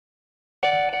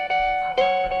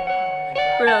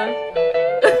Really?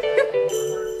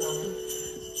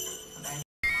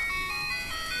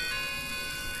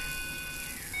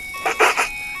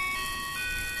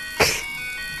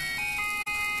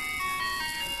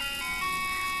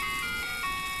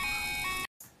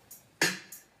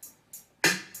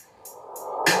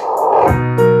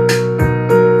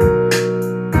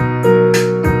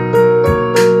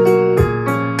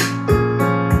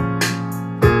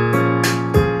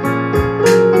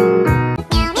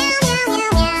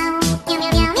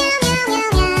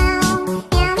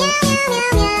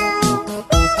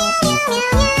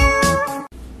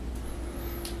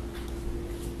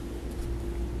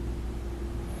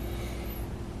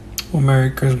 Well,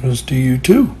 Merry Christmas to you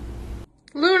too.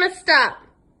 Luna, stop.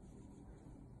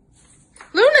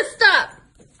 Luna, stop.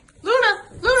 Luna.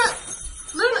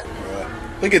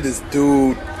 Look at this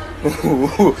dude.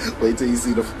 Wait till you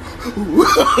see the.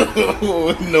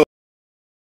 No.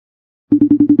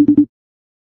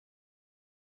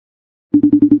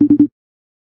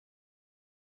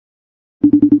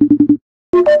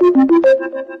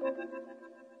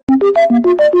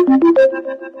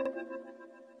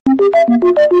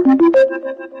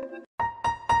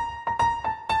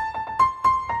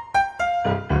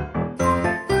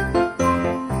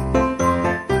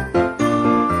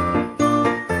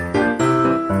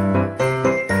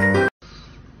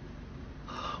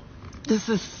 This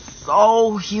is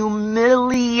so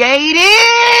humiliating!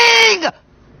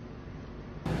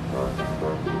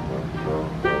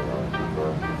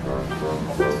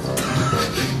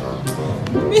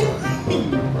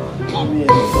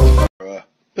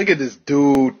 Look at this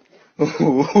dude.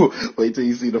 Wait till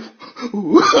you see the.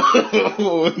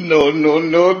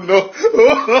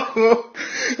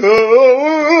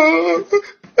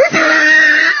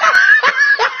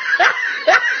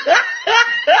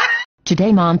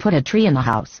 Today Mom put a tree in the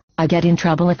house. I get in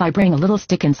trouble if I bring a little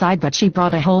stick inside, but she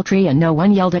brought a whole tree and no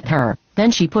one yelled at her.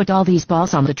 Then she put all these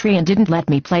balls on the tree and didn't let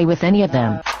me play with any of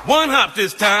them. One hop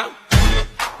this time.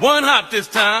 One hop this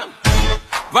time.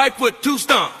 Right foot, two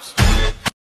stomps.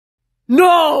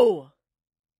 No!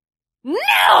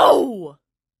 No!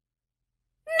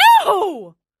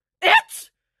 No! It's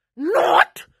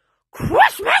not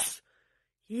Christmas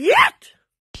yet!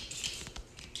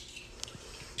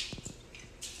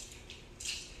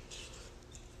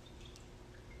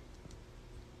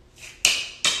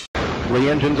 Three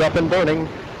engines up and burning.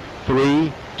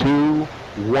 3, 2,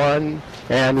 1,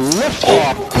 and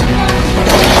liftoff.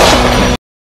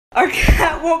 Our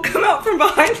cat won't come out from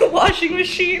behind the washing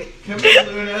machine. Come here,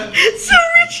 Luna. So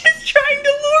Rich is trying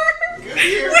to lure her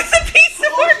with a piece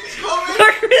of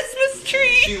our Christmas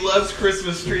tree. She loves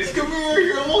Christmas trees. Come here,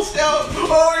 you're almost out.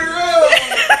 Oh, you're out.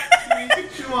 You can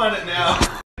chew on it now.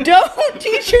 Don't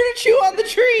teach her to chew on the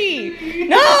tree.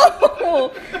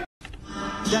 No!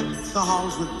 Deck the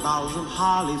halls with boughs of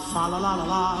holly, fa la la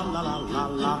la la la la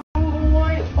la.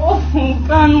 Oh,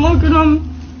 Ben, look at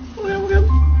him. Look at him.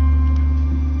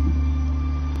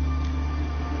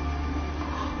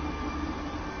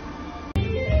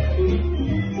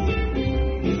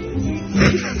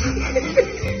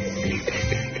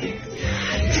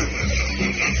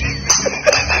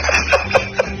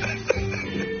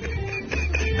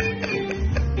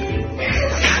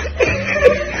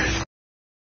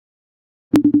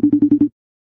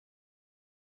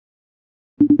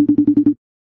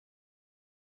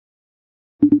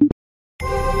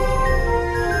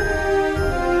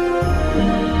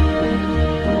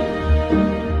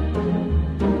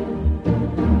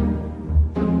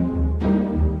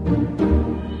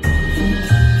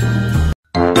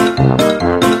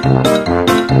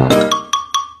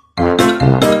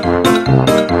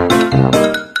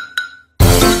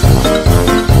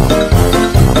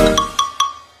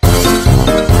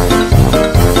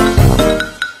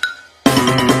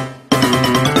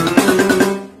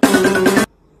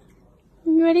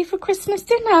 Ready for Christmas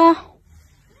dinner?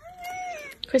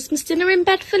 Christmas dinner in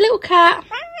bed for little cat.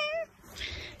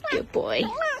 Good boy.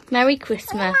 Merry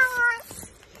Christmas.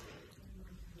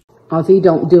 Ozzy,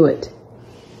 don't do it.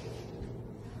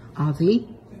 Ozzy?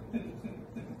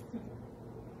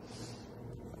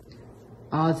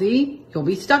 Ozzy, you'll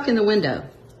be stuck in the window.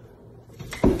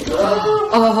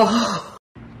 Oh.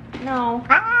 No.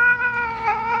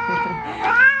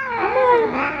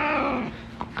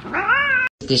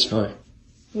 What's this for?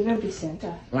 You're gonna be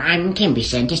Santa. Well, I can't be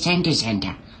Santa.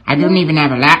 Santa. I don't even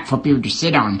have a lap for people to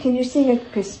sit on. Can you sing a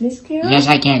Christmas carol? Yes,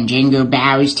 I can. Jingle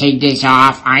bells, take this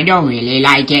off. I don't really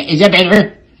like it. Is it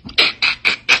better?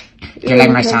 Do you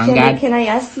like my song, Dad? Can I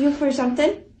ask you for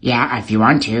something? Yeah, if you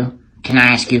want to. Can I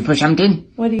ask you for something?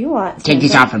 What do you want? Take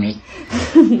this off for me.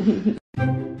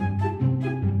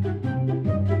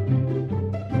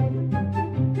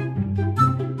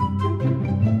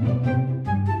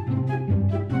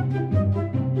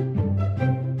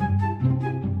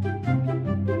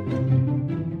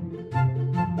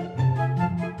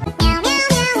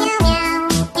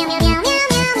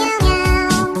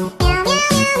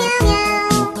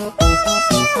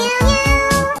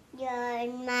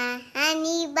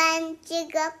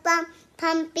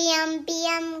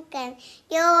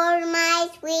 You're my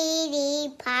sweetie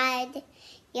pie.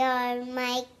 You're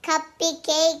my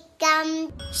cupcake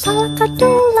gum.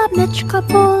 Salakadoola,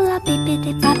 mitchkaboola,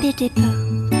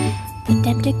 bippity-boppity-boo. Put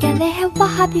them together, hey, what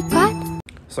have you got?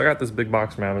 So I got this big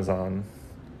box from Amazon.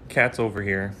 Cat's over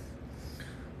here.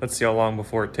 Let's see how long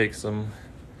before it takes them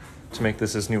to make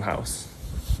this his new house.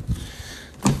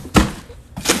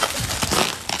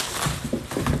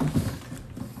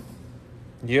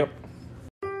 Yep.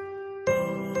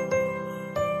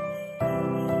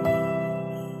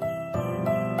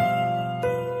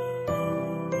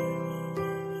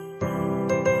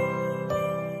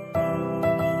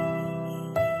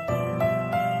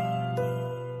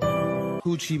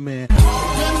 Gucci man.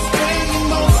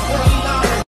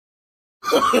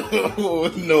 Oh,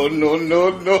 no, no, no,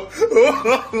 no.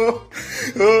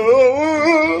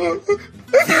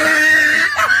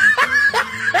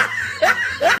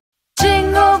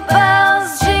 Jingle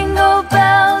bells, jingle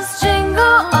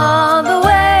all the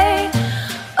way.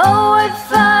 Oh, what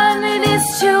fun it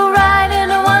is to ride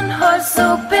in a one-horse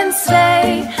open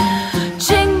sleigh.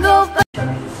 Jingle bells.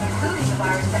 Including the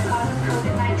virus that causes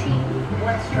COVID-19.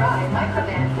 Let's Dry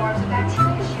microban forms a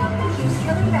bacteria shield that keeps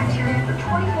killing bacteria for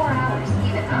 24 hours,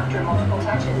 even after multiple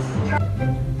touches.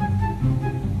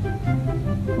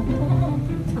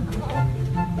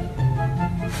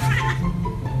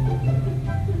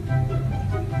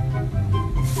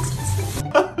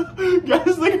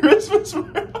 Guys, the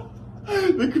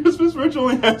Christmas merch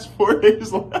only has 4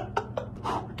 days left.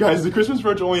 Guys, the Christmas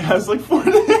merch only has like 4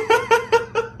 days.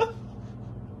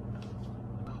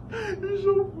 You're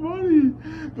so funny.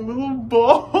 The little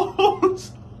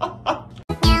balls.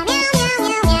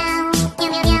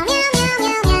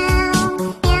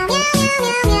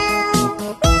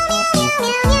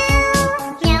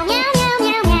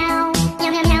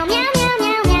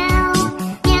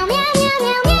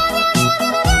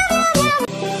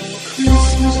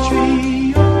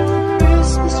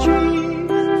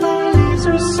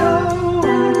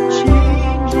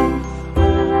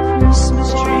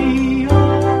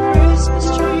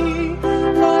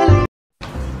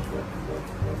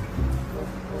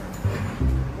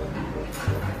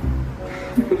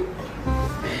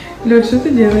 Лёш, что ты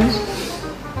делаешь?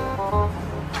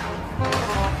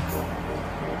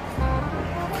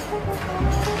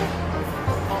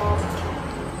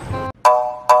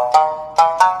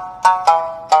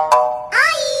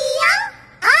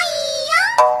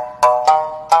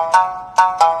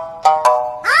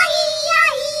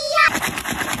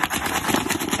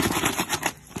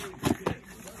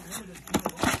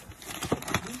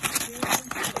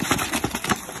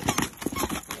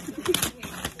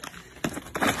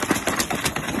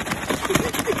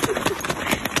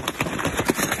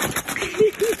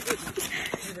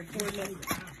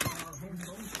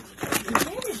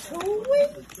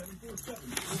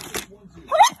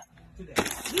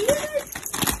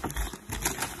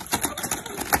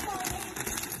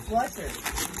 Watch her.